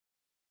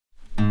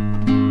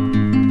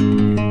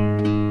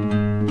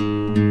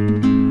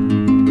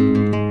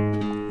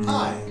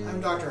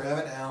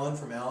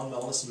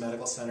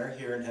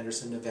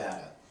Anderson,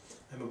 Nevada.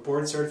 I'm a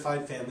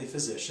board-certified family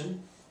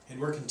physician, and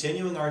we're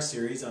continuing our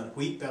series on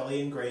wheat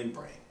belly and grain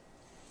brain.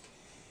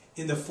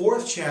 In the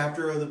 4th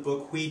chapter of the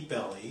book Wheat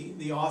Belly,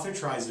 the author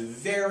tries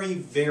very,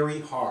 very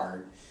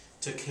hard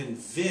to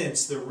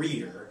convince the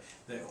reader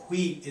that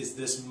wheat is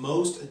this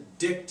most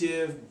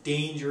addictive,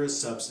 dangerous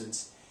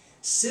substance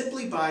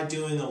simply by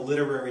doing a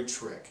literary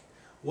trick.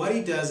 What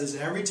he does is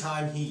every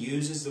time he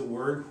uses the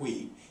word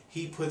wheat,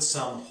 he puts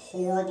some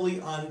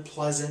horribly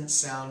unpleasant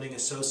sounding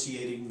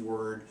associating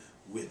word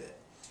with it.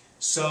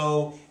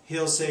 So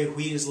he'll say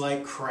wheat is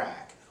like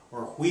crack,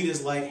 or wheat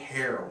is like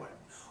heroin,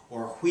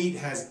 or wheat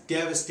has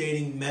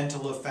devastating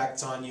mental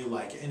effects on you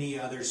like any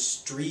other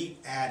street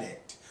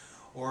addict,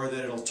 or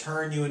that it'll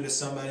turn you into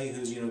somebody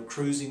who's,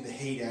 cruising the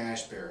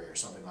Haight-Ashbury or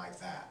something like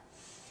that.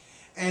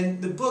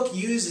 And the book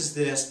uses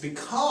this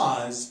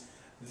because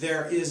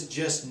there is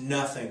just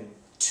nothing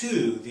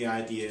to the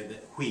idea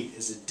that wheat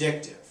is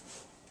addictive.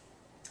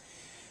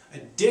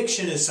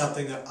 Addiction is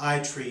something that I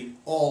treat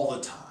all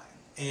the time,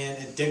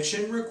 and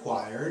addiction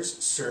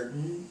requires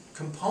certain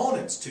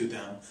components to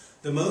them.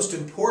 The most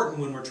important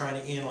when we're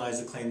trying to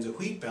analyze the claims of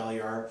wheat belly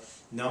are,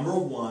 number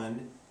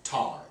one,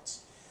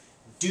 tolerance.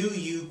 Do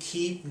you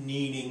keep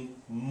needing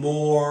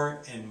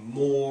more and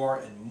more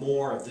and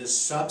more of this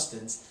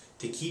substance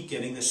to keep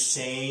getting the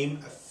same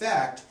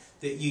effect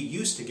that you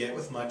used to get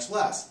with much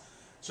less?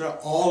 So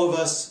all of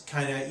us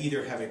kind of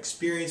either have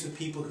experience with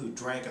people who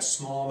drank a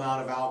small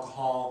amount of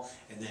alcohol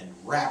and then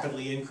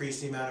rapidly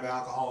increased the amount of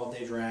alcohol that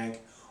they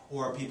drank,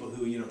 or people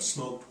who,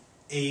 smoked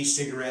a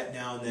cigarette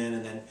now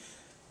and then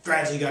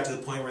gradually got to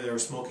the point where they were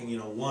smoking,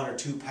 1 or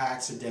 2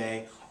 packs a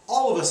day.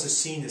 All of us have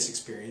seen this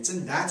experience,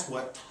 and that's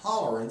what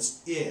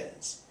tolerance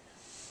is.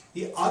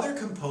 The other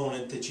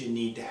component that you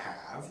need to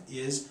have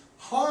is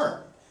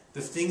harm.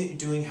 The thing that you're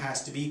doing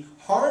has to be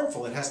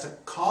harmful. It has to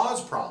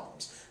cause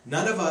problems.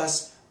 None of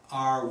us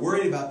are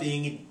worried about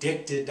being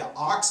addicted to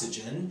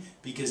oxygen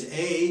because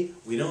A,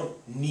 we don't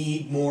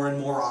need more and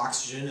more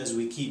oxygen as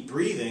we keep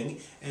breathing,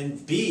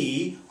 and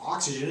B,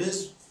 oxygen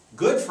is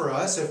good for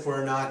us if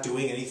we're not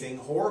doing anything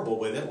horrible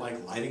with it,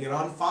 like lighting it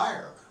on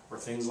fire or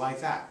things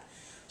like that.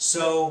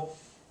 So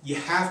you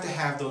have to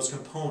have those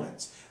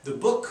components. The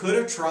book could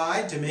have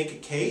tried to make a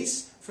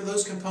case for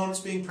those components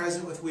being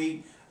present with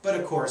wheat, but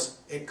of course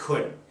it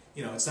couldn't.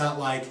 It's not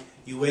like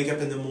you wake up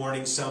in the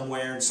morning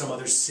somewhere in some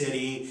other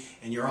city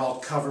and you're all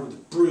covered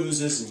with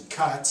bruises and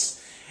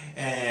cuts,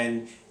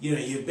 and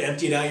you've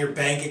emptied out your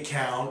bank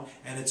account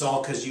and it's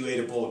all because you ate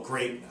a bowl of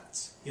grape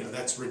nuts.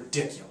 That's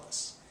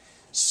ridiculous.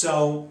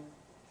 So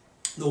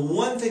the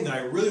one thing that I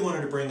really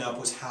wanted to bring up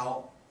was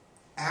how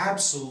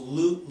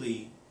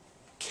absolutely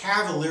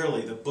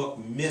cavalierly the book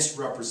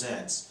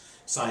misrepresents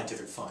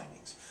scientific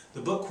findings.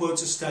 The book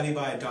quotes a study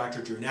by a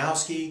Dr.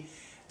 Drewnowski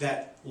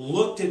that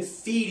looked at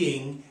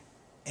feeding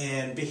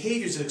and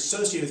behaviors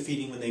associated with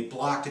feeding when they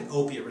blocked an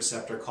opiate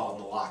receptor called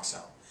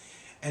naloxone.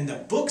 And the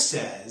book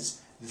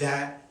says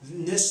that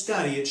in this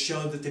study it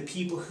showed that the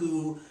people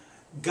who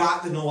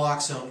got the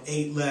naloxone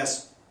ate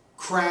less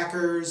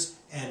crackers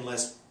and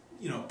less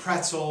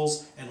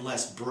pretzels and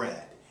less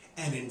bread.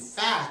 And in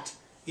fact,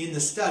 in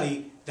the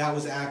study, that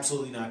was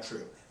absolutely not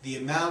true. The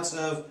amounts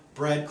of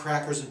bread,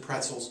 crackers, and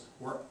pretzels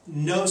were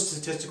no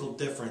statistical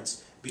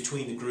difference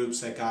between the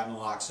groups that got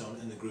naloxone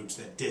and the groups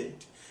that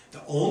didn't.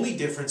 The only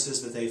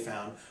differences that they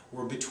found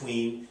were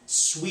between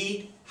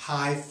sweet,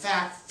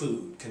 high-fat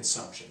food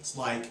consumptions,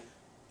 like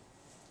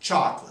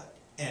chocolate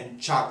and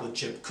chocolate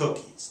chip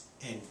cookies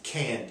and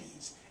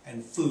candies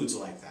and foods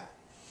like that.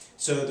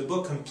 So the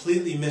book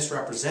completely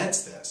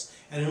misrepresents this,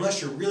 and unless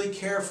you're really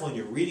careful and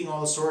you're reading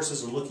all the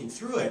sources and looking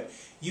through it,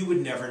 you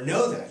would never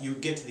know that. You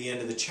would get to the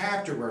end of the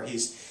chapter where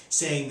he's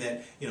saying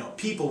that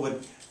people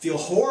would feel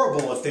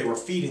horrible if they were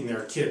feeding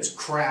their kids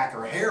crack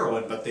or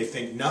heroin, but they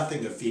think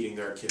nothing of feeding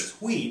their kids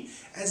wheat,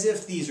 as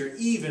if these are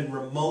even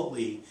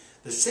remotely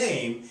the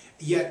same.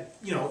 Yet,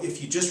 if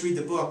you just read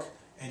the book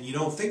and you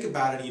don't think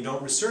about it and you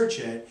don't research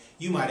it,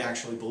 you might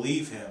actually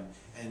believe him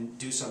and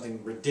do something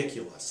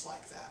ridiculous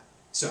like that.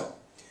 So,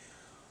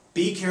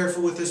 be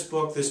careful with this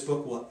book. This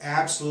book will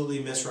absolutely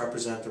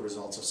misrepresent the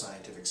results of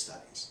scientific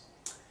studies.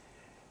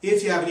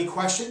 If you have any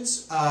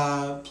questions,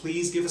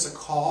 please give us a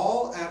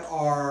call at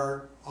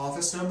our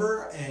office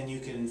number, and you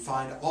can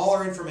find all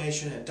our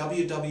information at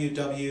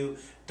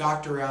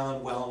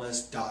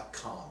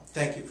www.drallenwellness.com.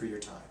 Thank you for your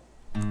time.